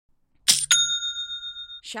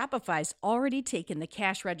Shopify's already taken the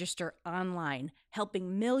cash register online,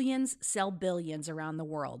 helping millions sell billions around the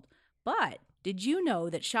world. But did you know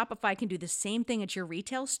that Shopify can do the same thing at your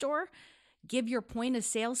retail store? Give your point of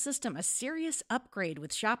sale system a serious upgrade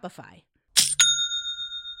with Shopify.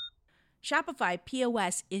 Shopify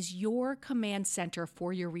POS is your command center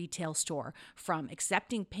for your retail store. From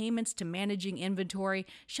accepting payments to managing inventory,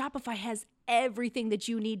 Shopify has everything that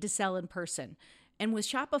you need to sell in person. And with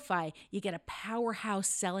Shopify, you get a powerhouse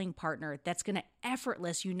selling partner that's going to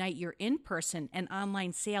effortlessly unite your in-person and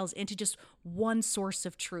online sales into just one source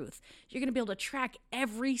of truth. You're going to be able to track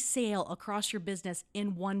every sale across your business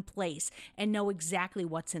in one place and know exactly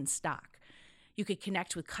what's in stock. You could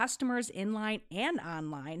connect with customers inline and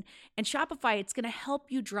online. And Shopify, it's going to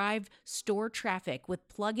help you drive store traffic with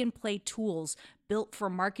plug-and-play tools built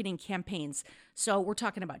for marketing campaigns. So we're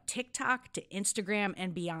talking about TikTok to Instagram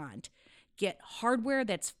and beyond. Get hardware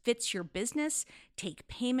that fits your business, take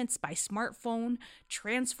payments by smartphone,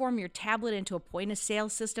 transform your tablet into a point-of-sale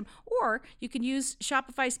system, or you can use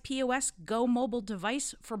Shopify's POS Go mobile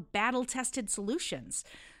device for battle-tested solutions.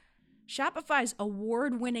 Shopify's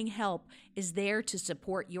award-winning help is there to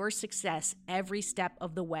support your success every step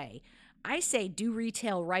of the way. I say do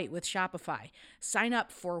retail right with Shopify. Sign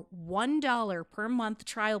up for $1 per month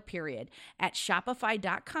trial period at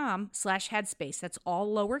shopify.com/headspace. That's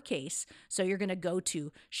all lowercase. So you're going to go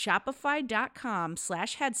to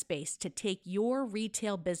shopify.com/headspace to take your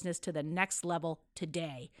retail business to the next level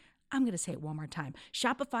today. I'm going to say it one more time.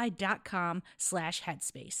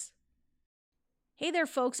 Shopify.com/headspace. Hey there,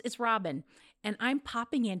 folks, it's Robin, and I'm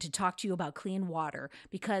popping in to talk to you about clean water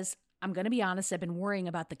because I'm going to be honest, I've been worrying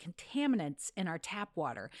about the contaminants in our tap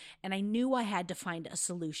water, and I knew I had to find a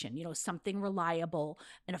solution, something reliable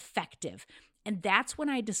and effective. And that's when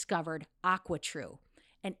I discovered AquaTrue,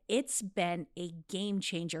 and it's been a game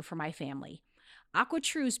changer for my family.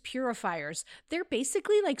 AquaTrue's purifiers, they're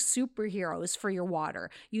basically like superheroes for your water,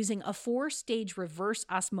 using a 4-stage reverse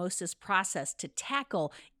osmosis process to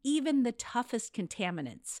tackle even the toughest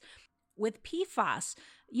contaminants. With PFAS,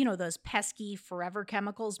 those pesky forever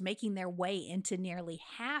chemicals making their way into nearly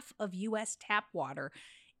half of U.S. tap water,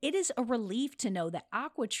 it is a relief to know that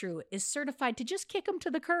AquaTrue is certified to just kick them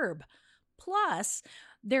to the curb. Plus,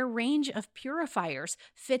 their range of purifiers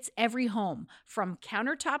fits every home, from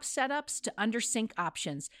countertop setups to under-sink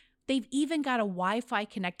options. They've even got a Wi-Fi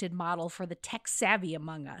connected model for the tech-savvy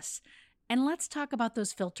among us. And let's talk about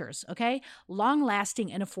those filters, okay?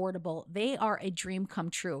 Long-lasting and affordable, they are a dream come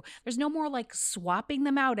true. There's no more like swapping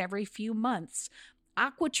them out every few months.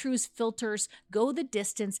 AquaTrue's filters go the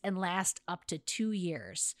distance and last up to 2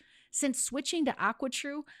 years. Since switching to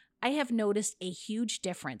AquaTrue, I have noticed a huge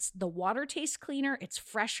difference. The water tastes cleaner, it's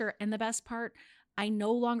fresher, and the best part, I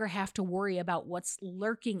no longer have to worry about what's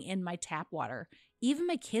lurking in my tap water. Even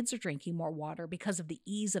my kids are drinking more water because of the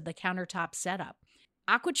ease of the countertop setup.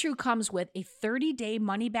 AquaTrue comes with a 30-day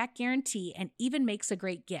money-back guarantee and even makes a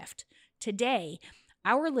great gift. Today,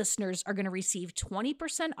 our listeners are going to receive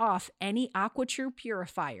 20% off any AquaTrue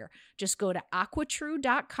purifier. Just go to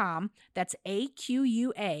aquatrue.com, that's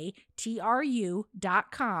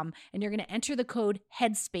AQUATRU.com, and you're going to enter the code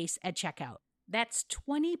HEADSPACE at checkout. That's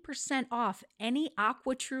 20% off any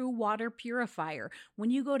AquaTrue water purifier when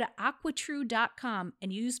you go to aquatrue.com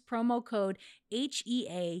and use promo code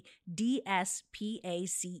HEADSPACE.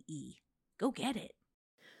 Go get it.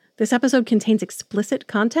 This episode contains explicit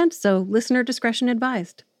content, so listener discretion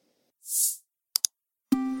advised.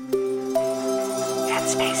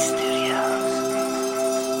 Headspace Studios.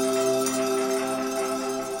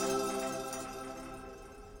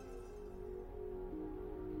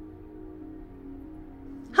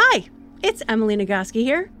 Hi, it's Emily Nagoski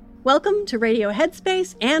here. Welcome to Radio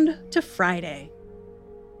Headspace and to Friday.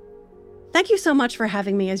 Thank you so much for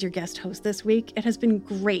having me as your guest host this week. It has been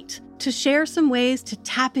great to share some ways to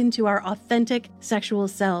tap into our authentic sexual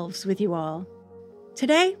selves with you all.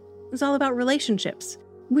 Today is all about relationships,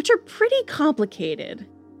 which are pretty complicated.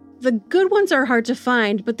 The good ones are hard to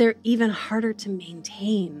find, but they're even harder to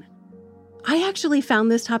maintain. I actually found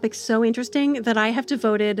this topic so interesting that I have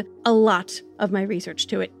devoted a lot of my research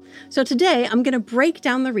to it. So today, I'm going to break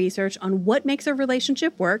down the research on what makes a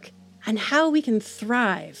relationship work and how we can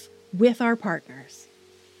thrive with our partners.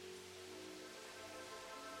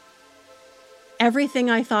 Everything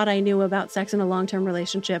I thought I knew about sex in a long-term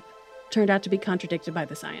relationship turned out to be contradicted by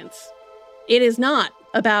the science. It is not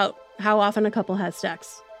about how often a couple has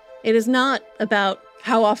sex. It is not about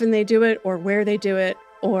how often they do it or where they do it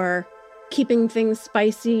or keeping things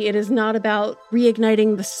spicy. It is not about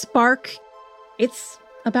reigniting the spark. It's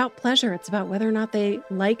about pleasure. It's about whether or not they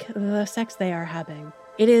like the sex they are having.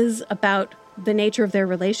 It is about the nature of their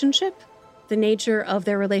relationship, the nature of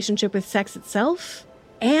their relationship with sex itself,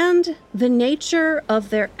 and the nature of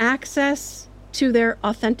their access to their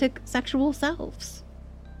authentic sexual selves.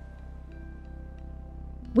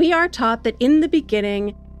 We are taught that in the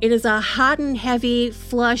beginning, it is a hot and heavy,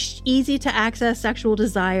 flushed, easy to access sexual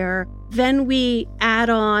desire. Then we add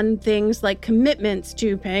on things like commitments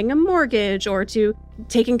to paying a mortgage or to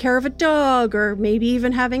taking care of a dog or maybe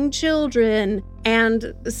even having children.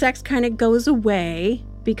 And sex kind of goes away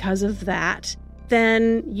because of that.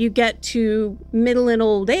 Then you get to middle and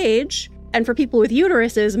old age. And for people with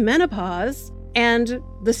uteruses, menopause. And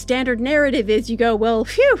the standard narrative is you go, well,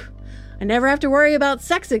 phew, I never have to worry about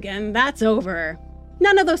sex again. That's over.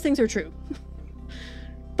 None of those things are true.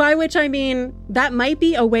 By which I mean, that might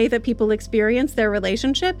be a way that people experience their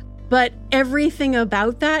relationship, but everything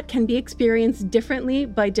about that can be experienced differently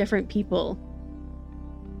by different people.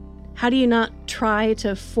 How do you not try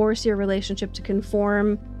to force your relationship to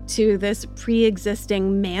conform to this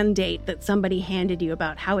pre-existing mandate that somebody handed you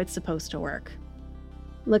about how it's supposed to work?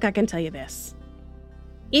 Look, I can tell you this.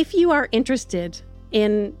 If you are interested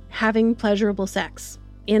in having pleasurable sex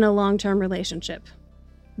in a long-term relationship,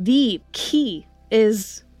 the key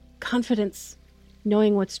is confidence,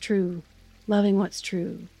 knowing what's true, loving what's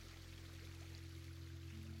true.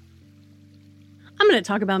 I'm going to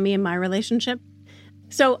talk about me and my relationship.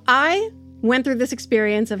 So I went through this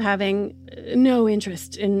experience of having no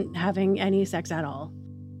interest in having any sex at all.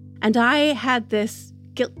 And I had this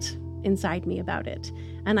guilt inside me about it.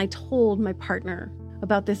 And I told my partner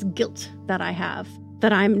about this guilt that I have,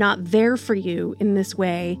 that I'm not there for you in this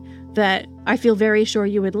way that I feel very sure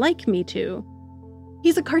you would like me to.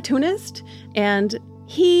 He's a cartoonist, and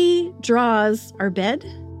he draws our bed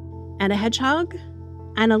and a hedgehog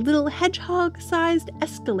and a little hedgehog-sized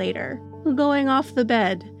escalator going off the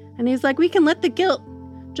bed. And he's like, we can let the guilt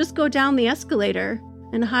just go down the escalator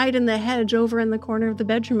and hide in the hedge over in the corner of the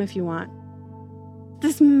bedroom if you want.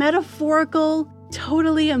 This metaphorical,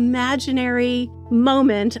 totally imaginary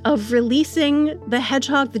moment of releasing the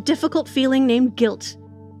hedgehog, the difficult feeling named guilt,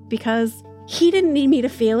 because he didn't need me to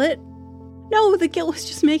feel it. No, the guilt was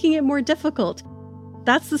just making it more difficult.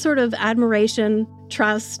 That's the sort of admiration,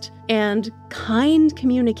 trust, and kind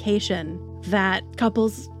communication that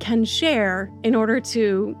couples can share in order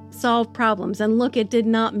to solve problems. And look, it did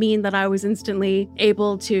not mean that I was instantly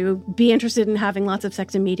able to be interested in having lots of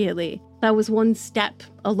sex immediately. That was one step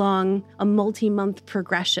along a multi-month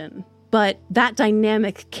progression. But that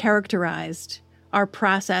dynamic characterized our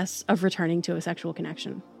process of returning to a sexual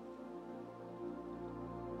connection.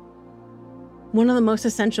 One of the most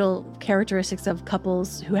essential characteristics of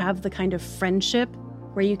couples who have the kind of friendship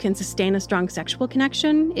where you can sustain a strong sexual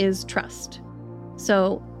connection is trust.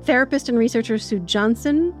 So, therapist and researcher Sue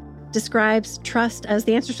Johnson describes trust as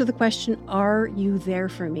the answer to the question, are you there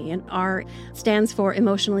for me? And R stands for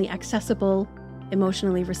emotionally accessible,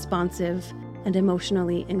 emotionally responsive, and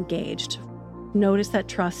emotionally engaged. Notice that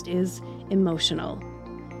trust is emotional.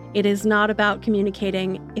 It is not about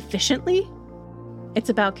communicating efficiently. It's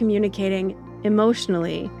about communicating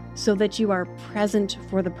emotionally so that you are present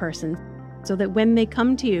for the person, so that when they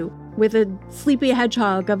come to you with a sleepy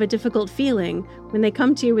hedgehog of a difficult feeling, when they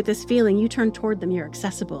come to you with this feeling, you turn toward them, you're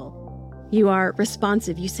accessible. You are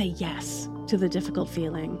responsive, you say yes to the difficult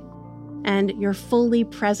feeling, and you're fully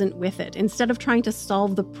present with it. Instead of trying to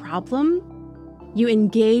solve the problem, you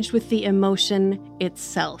engage with the emotion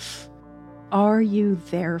itself. Are you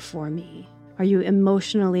there for me? Are you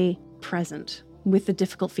emotionally present with the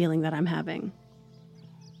difficult feeling that I'm having?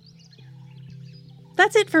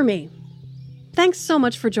 That's it for me. Thanks so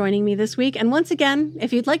much for joining me this week. And once again,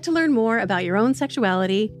 if you'd like to learn more about your own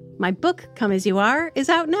sexuality, my book, Come As You Are, is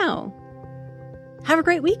out now. Have a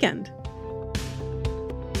great weekend.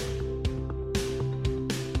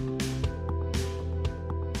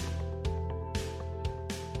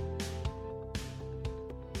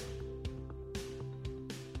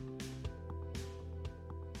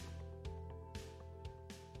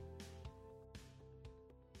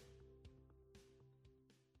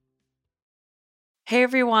 Hey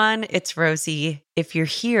everyone, it's Rosie. If you're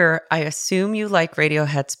here, I assume you like Radio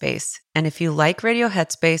Headspace. And if you like Radio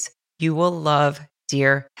Headspace, you will love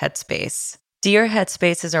Dear Headspace. Dear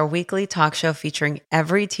Headspace is our weekly talk show featuring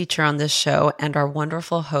every teacher on this show and our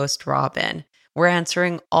wonderful host, Robin. We're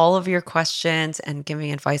answering all of your questions and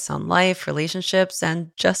giving advice on life, relationships,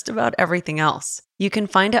 and just about everything else. You can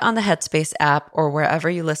find it on the Headspace app or wherever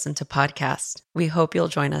you listen to podcasts. We hope you'll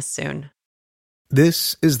join us soon.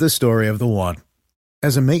 This is the story of the one.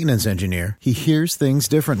 As a maintenance engineer, he hears things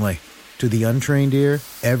differently. To the untrained ear,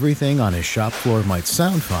 everything on his shop floor might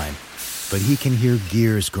sound fine, but he can hear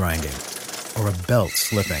gears grinding or a belt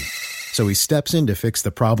slipping. So he steps in to fix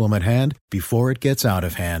the problem at hand before it gets out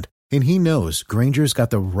of hand. And he knows Grainger's got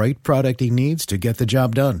the right product he needs to get the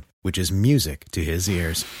job done, which is music to his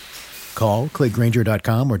ears. Call, click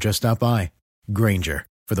Grainger.com, or just stop by. Grainger,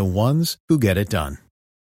 for the ones who get it done.